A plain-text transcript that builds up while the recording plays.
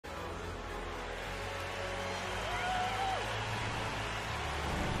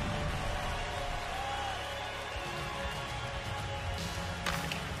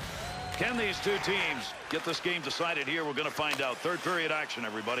Can these two teams get this game decided here? We're going to find out. Third period action,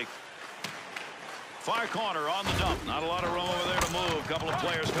 everybody. Far corner on the dump. Not a lot of room over there to move. Couple of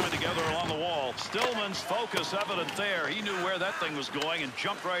players coming together along the wall. Stillman's focus evident there. He knew where that thing was going and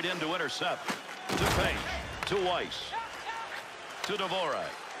jumped right in to intercept. To Page. To Weiss. To Dvorak.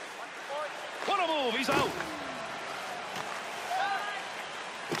 What a move. He's out.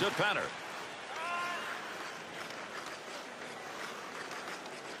 To Penner.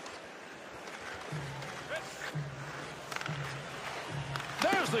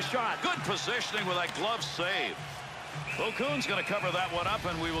 There's the shot. Good positioning with that glove save. O'Coon's going to cover that one up,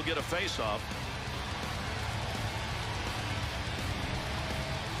 and we will get a face-off.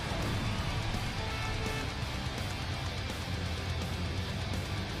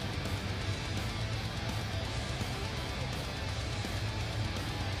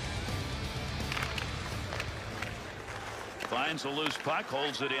 Finds a loose puck,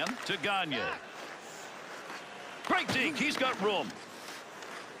 holds it in to Gagne. Great deke. He's got room.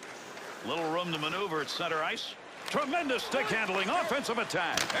 Little room to maneuver at center ice. Tremendous stick handling, offensive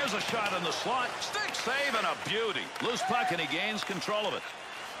attack. There's a shot in the slot. Stick save and a beauty. Loose puck and he gains control of it.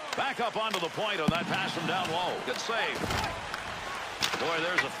 Back up onto the point on that pass from down low. Good save. Boy,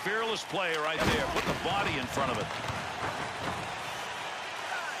 there's a fearless play right there. Put the body in front of it.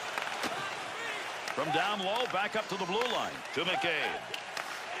 From down low, back up to the blue line. To McCabe.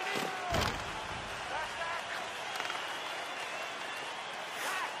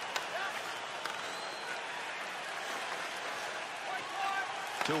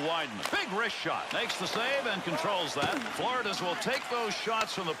 To Wideman. Big wrist shot. Makes the save and controls that. Florida's will take those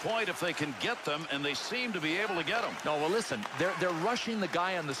shots from the point if they can get them, and they seem to be able to get them. No, well, listen, they're rushing the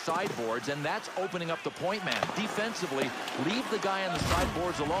guy on the sideboards, and that's opening up the point man. Defensively, leave the guy on the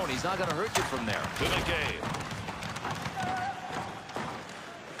sideboards alone. He's not going to hurt you from there. To McCabe.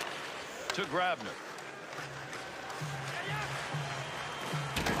 To Grabner.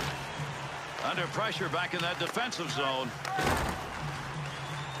 Under pressure back in that defensive zone.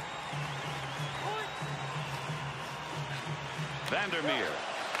 Vandermeer.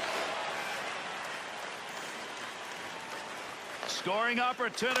 Scoring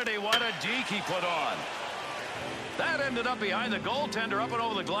opportunity. What a deke he put on. That ended up behind the goaltender, up and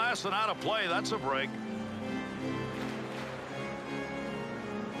over the glass and out of play. That's a break.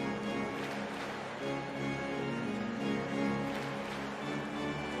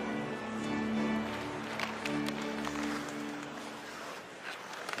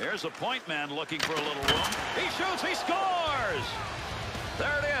 There's a point man looking for a little room. He shoots, he scores!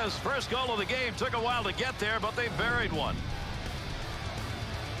 There it is. First goal of the game. Took a while to get there, but they buried one.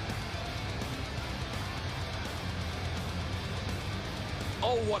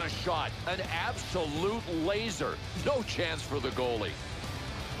 Oh, what a shot. An absolute laser. No chance for the goalie.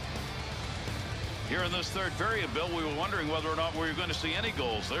 Here in this third period, Bill, we were wondering whether or not we were going to see any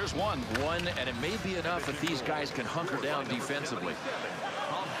goals. There's one. One, and it may be enough if these guys can hunker down defensively.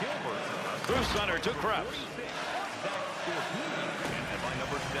 Through center to Krebs.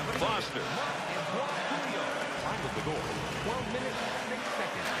 Foster. Time of the goal, 12 minutes, 6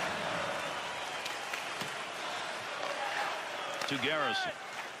 seconds. To Garrison.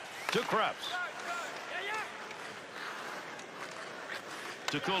 To Krebs.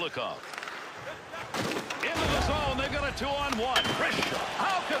 To Kulikov. Into the zone. They've got a 2-on-1. Wrist shot.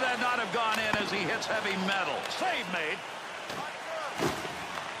 How could that not have gone in as he hits heavy metal? Save made.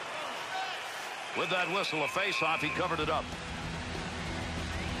 With that whistle, a face-off, he covered it up.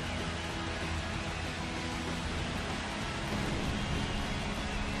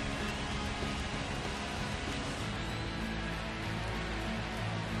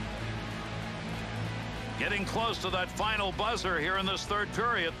 Getting close to that final buzzer here in this third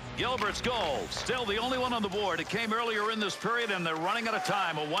period. Gilbert's goal, still the only one on the board. It came earlier in this period, and they're running out of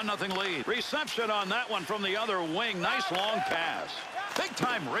time. A 1-0 lead. Reception on that one from the other wing. Nice long pass.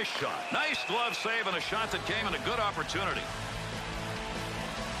 Big-time wrist shot. Nice glove save and a shot that came in a good opportunity.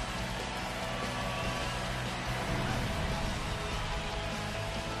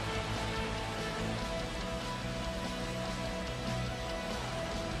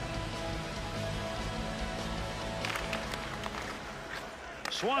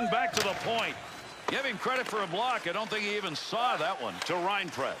 Swung back to the point. Give him credit for a block. I don't think he even saw that one. To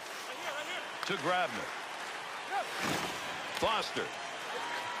Reinpret. To Grabner. Foster.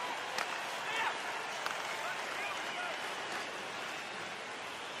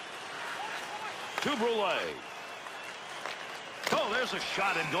 To Brule. Oh, there's a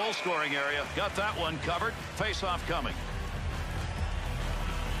shot in goal scoring area. Got that one covered. Face-off coming.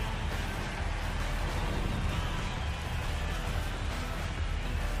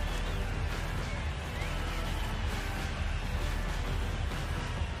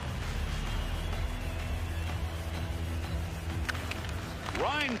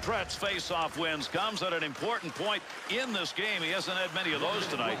 Reinprecht's face-off wins comes at an important point in this game. He hasn't had many of those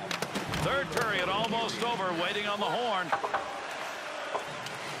tonight. Third period almost over, waiting on the horn.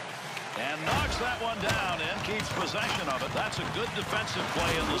 And knocks that one down and keeps possession of it. That's a good defensive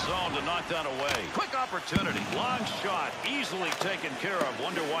play in the zone to knock that away. Quick opportunity. Long shot. Easily taken care of.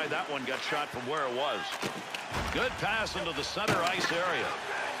 Wonder why that one got shot from where it was. Good pass into the center ice area.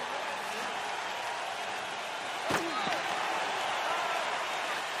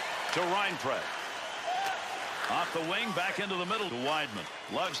 To Reinprecht. Off the wing, back into the middle to Weidman.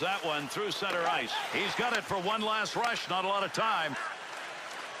 Lugs that one through center ice. He's got it for one last rush. Not a lot of time.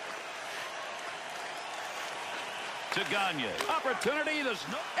 To Gagne. Opportunity. There's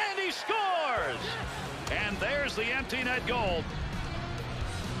no... And he scores! And there's the empty net goal.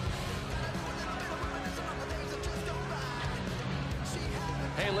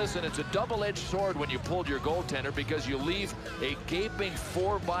 Hey, listen, it's a double-edged sword when you pulled your goaltender because you leave a gaping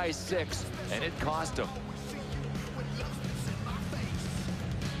 4x6, and it cost him.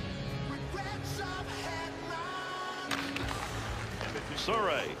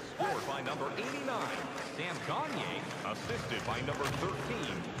 Surrey. Scored by number 89. Sam Gagne, assisted by number 13.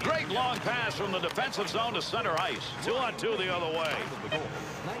 Great long pass from the defensive zone to center ice. 2-on-2 the other way.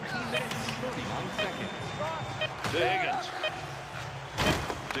 19 minutes, 39 seconds. To Higgins.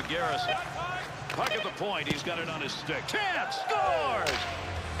 To Garrison. Puck at the point. He's got it on his stick. Chance scores!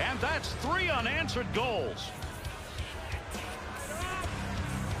 And that's 3 unanswered goals.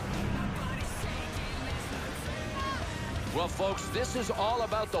 Well, folks, this is all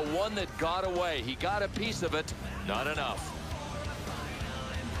about the one that got away. He got a piece of it. Not enough.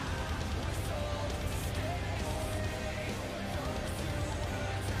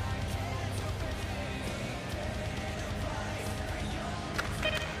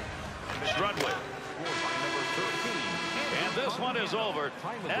 Strudwick. And this one is over.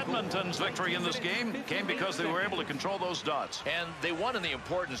 Edmonton's victory in this game came because they were able to control those dots. And they won in the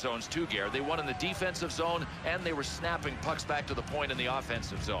important zones too, Gare. They won in the defensive zone, and they were snapping pucks back to the point in the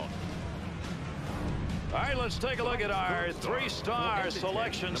offensive zone. All right, let's take a look at our 3-star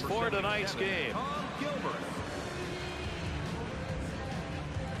selections for tonight's game.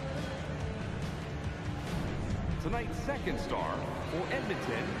 Tonight's second star for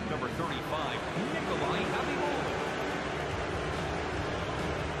Edmonton, number 35, Nikolai Havimola.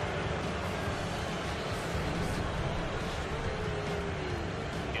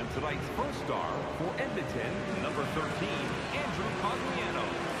 And tonight's first star for Edmonton, number 13, Andrew Cogliano.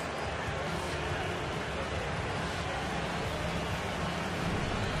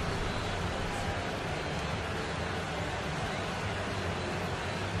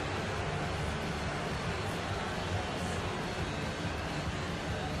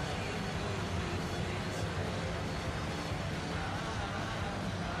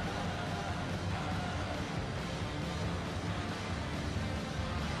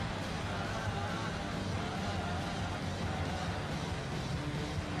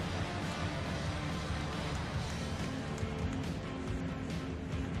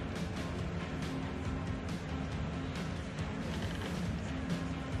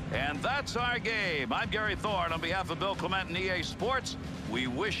 And that's our game. I'm Gary Thorne. On behalf of Bill Clement and EA Sports, we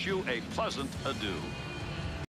wish you a pleasant adieu.